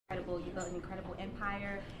incredible. You built an incredible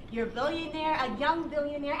empire. You're a billionaire, a young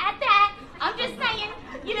billionaire at that. I'm just saying,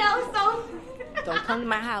 you know, so. Don't come to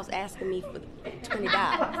my house asking me for $20.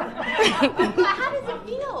 But how does it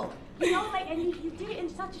feel? You know, like, and you did it in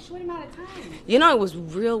such a short amount of time. You know, it was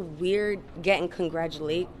real weird getting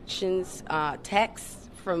congratulations texts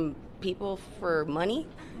from people for money.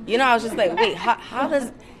 You know, I was just like, wait, how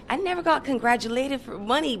does... I never got congratulated for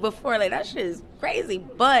money before. Like, that shit is crazy.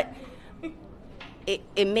 But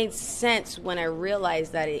it made sense when I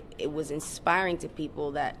realized that it was inspiring to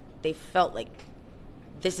people, that they felt like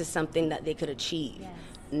this is something that they could achieve. Yes.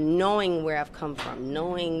 Knowing where I've come from,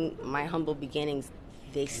 knowing my humble beginnings,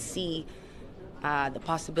 they see the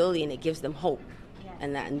possibility, and it gives them hope. Yes.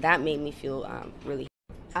 And that made me feel really...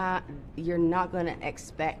 You're not going to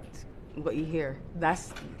expect what you hear.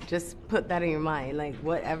 That's, just put that in your mind. Like,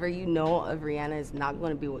 whatever you know of Rihanna is not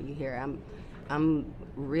going to be what you hear. I'm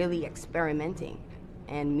really experimenting,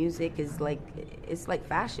 and music is like, it's like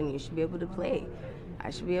fashion. You should be able to play. I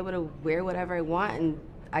should be able to wear whatever I want, and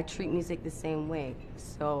I treat music the same way.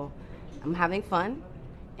 So I'm having fun,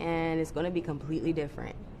 and it's going to be completely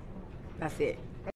different. That's it.